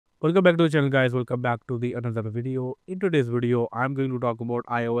Welcome back to the channel, guys. Welcome back to the another video. In today's video, I'm going to talk about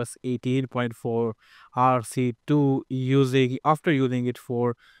iOS 18.4 RC2 using it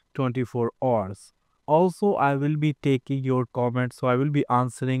for 24 hours. Also, I will be taking your comments, so I will be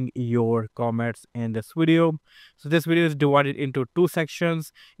answering your comments in this video. So this video is divided into two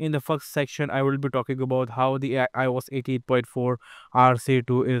sections. In the first section, I will be talking about how the iOS 18.4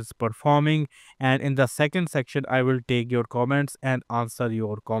 RC2 is performing, and in the second section I will take your comments and answer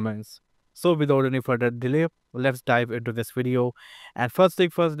your comments. So without any further delay, let's dive into this video. And first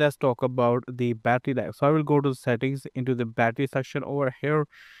thing first, let's talk about the battery life. So I will go to settings into the battery section over here,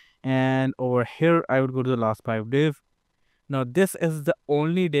 and over here I will go to the last 5 days. Now this is the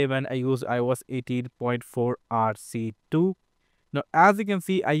only day when I use iOS 18.4 RC2. Now as you can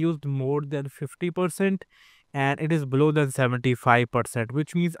see, I used more than 50% and it is below than 75%,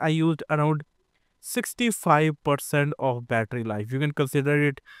 which means I used around 65% of battery life. You can consider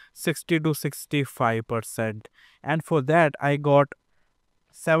it 60 to 65%. And for that, I got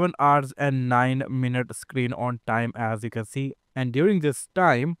 7 hours and 9 minute screen on time, as you can see. And during this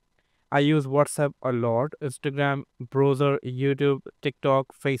time, I use WhatsApp a lot, Instagram, browser, YouTube,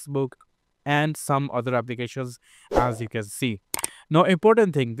 TikTok, Facebook, and some other applications, as you can see. Now,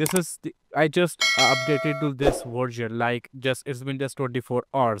 important thing, I just updated to this version, like just it's been just 24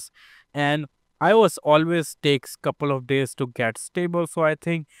 hours, and iOS always takes couple of days to get stable. So I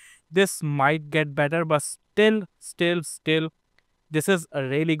think this might get better, but still, this is a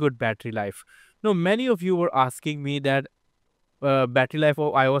really good battery life. Now, many of you were asking me that battery life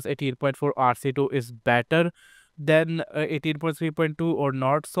of iOS 18.4 RC2 is better than 18.3.2 or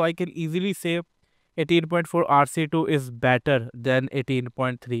not. So I can easily say 18.4 RC2 is better than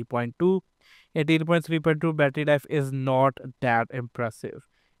 18.3.2. 18.3.2 battery life is not that impressive.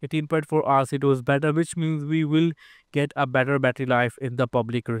 18.4 RC2 is better, which means we will get a better battery life in the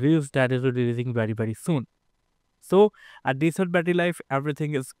public release that is releasing very soon. So a decent battery life,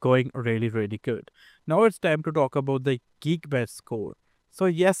 everything is going really good. Now it's time to talk about the Geekbench score. So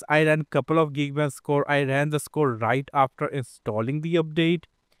yes, I ran couple of Geekbench score. I ran the score right after installing the update,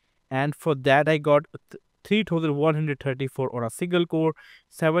 and for that I got 3134 on a single core,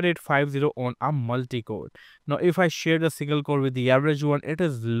 7850 on a multi-core. Now if I share the single core with the average one, it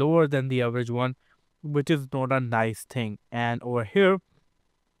is lower than the average one, which is not a nice thing. And over here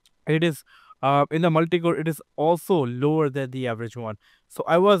it is in the multi-core, it is also lower than the average one. So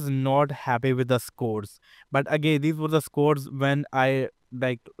I was not happy with the scores. But again, these were the scores when I,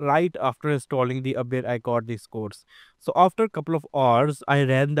 like, right after installing the update, I got these scores. So after a couple of hours, I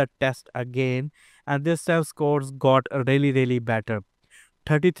ran the test again, and this time scores got really better.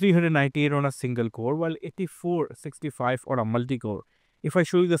 3398 on a single core, while 8465 on a multi-core. If I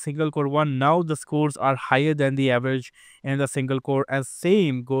show you the single core one, now the scores are higher than the average in the single core, and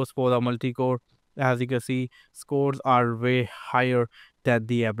same goes for the multi-core. As you can see, scores are way higher than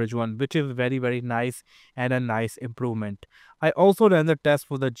the average one, which is very nice and a nice improvement. I also ran the test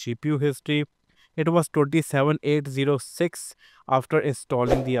for the GPU history. It was 27806 after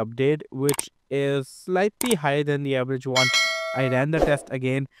installing the update, which is slightly higher than the average one. I ran the test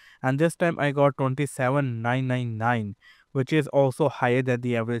again, and this time I got 27999, which is also higher than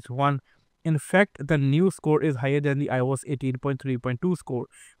the average one. In fact, the new score is higher than the iOS 18.3.2 score,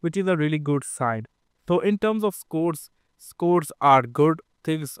 which is a really good sign. So in terms of scores are good.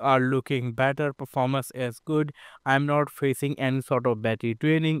 Things are looking better. Performance is good. I'm not facing any sort of battery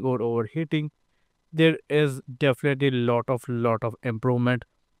draining or overheating. There is definitely lot of improvement,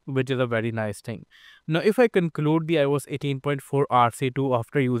 which is a very nice thing. Now if I conclude the iOS 18.4 RC2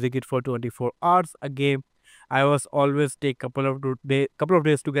 after using it for 24 hours, again iOS always take couple of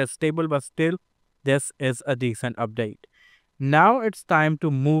days to get stable, but still this is a decent update. Now it's time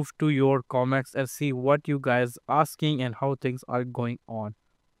to move to your comments and see what you guys asking and how things are going on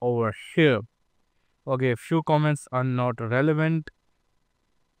over here. Okay, few comments are not relevant.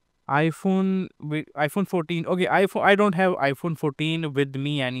 iPhone 14. Okay, I don't have iPhone 14 with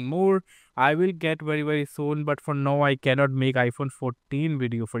me anymore. I will get very soon, but for now I cannot make iPhone 14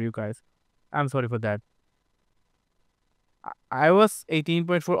 video for you guys. I'm sorry for that. iOS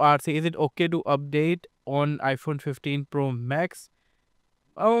 18.4 RC, is it okay to update on iPhone 15 Pro Max?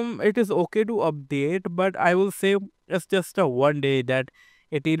 It is okay to update, but I will say it's just a one day that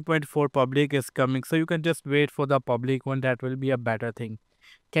 18.4 public is coming, so you can just wait for the public one. That will be a better thing.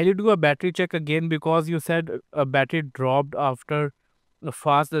 Can you do a battery check again, because you said a battery dropped after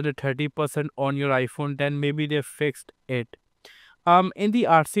faster than 30% on your iPhone 10? Maybe they fixed it. In the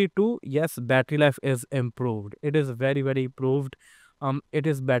RC2, yes, battery life is improved. It is very improved. It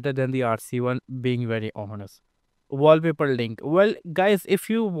is better than the RC1, being very honest. wallpaper link. Well, guys, if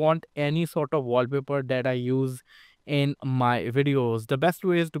you want any sort of wallpaper that I use in my videos, the best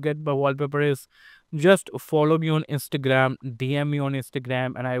way is to get my wallpaper is just follow me on Instagram, DM me on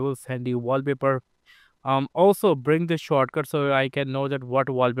Instagram, and I will send you wallpaper. Also bring the shortcut so I can know that what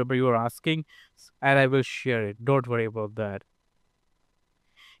wallpaper you are asking, and I will share it. Don't worry about that.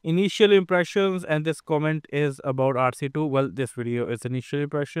 Initial impressions, and this comment is about RC2. Well, this video is initial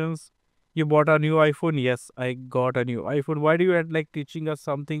impressions. You bought a new iPhone? Yes, I got a new iPhone. Why do you add like teaching us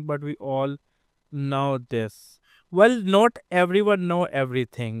something, but we all know this? Well, not everyone know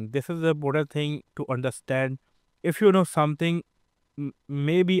everything. This is the important thing to understand. If you know something,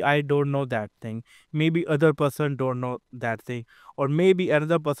 maybe I don't know that thing. Maybe other person don't know that thing, or maybe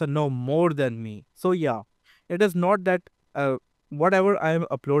another person know more than me. So yeah, it is not that whatever I am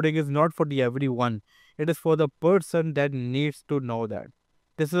uploading is not for the everyone. It is for the person that needs to know that.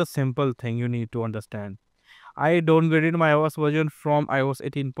 This is a simple thing you need to understand. I downgraded my iOS version from iOS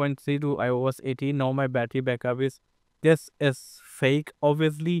 18.3 to iOS 18. Now my battery backup is, this is fake.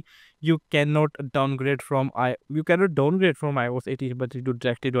 Obviously, you cannot downgrade from iOS 18 but to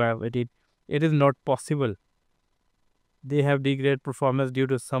directly to iOS 18. It is not possible. They have degraded performance due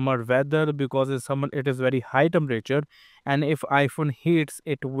to summer weather, because in summer it is very high temperature, and if iPhone heats,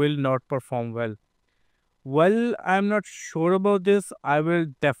 it will not perform well. Well, I'm not sure about this. I will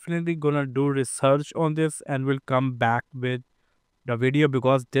definitely gonna do research on this and will come back with the video,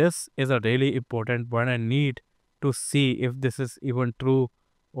 because this is a really important one. I need to see if this is even true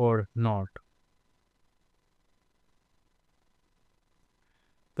or not.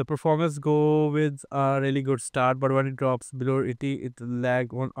 The performance go with a really good start, but when it drops below 80, it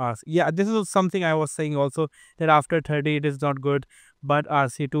lag on RC. Yeah, this is something I was saying also, that after 30 it is not good, but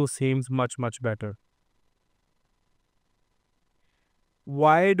RC2 seems much better.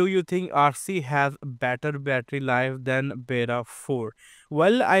 Why do you think RC has better battery life than Beta 4?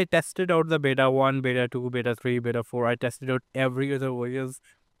 Well, I tested out the Beta 1, Beta 2, Beta 3, Beta 4. I tested out every other versions,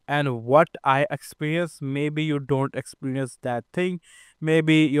 and what I experienced, maybe you don't experience that thing.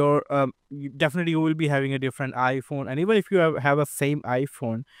 Maybe definitely you will be having a different iPhone, and even if you have a same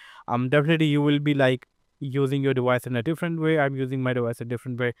iPhone, definitely you will be like using your device in a different way. I'm using my device a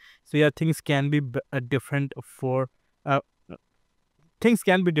different way. So yeah, things can be different for uh, things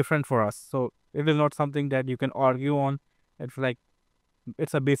can be different for us. So it is not something that you can argue on. It's like,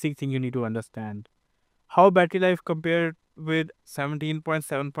 it's a basic thing you need to understand. How battery life compared with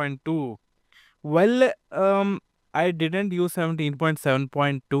 17.7.2? Well, I didn't use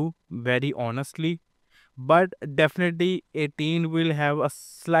 17.7.2 very honestly, but definitely 18 will have a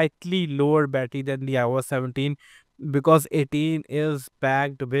slightly lower battery than the iOS 17, because 18 is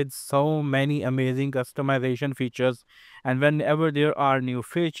packed with so many amazing customization features, and whenever there are new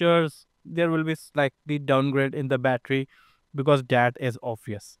features, there will be slightly downgrade in the battery, because that is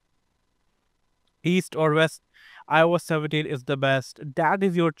obvious. East or west, iOS 17 is the best. That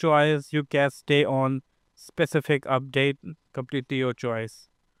is your choice. You can stay on specific update, completely your choice.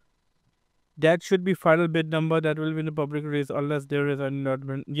 That should be final bid number that will be in the public release, unless there is an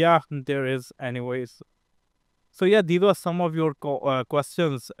announcement. Yeah, there is anyways. So yeah, these are some of your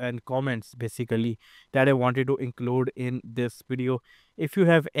questions and comments basically that I wanted to include in this video. If you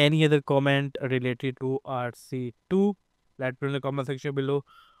have any other comment related to RC2, let me know in the comment section below.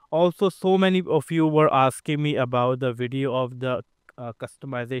 Also, so many of you were asking me about the video of the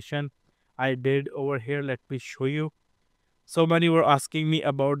customization I did over here. Let me show you. So many were asking me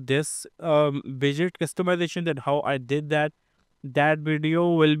about this widget customization, that how I did that. That video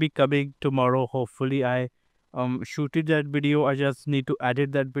will be coming tomorrow. Hopefully I shooted that video. I just need to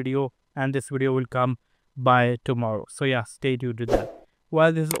edit that video, and this video will come by tomorrow. So yeah, stay tuned to that.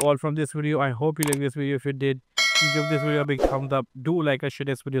 Well, this is all from this video. I hope you like this video. If you did, give this video a big thumbs up. Do like and share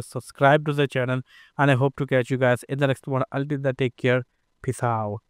this video. Subscribe to the channel, and I hope to catch you guys in the next one. Until then, take care. Peace out.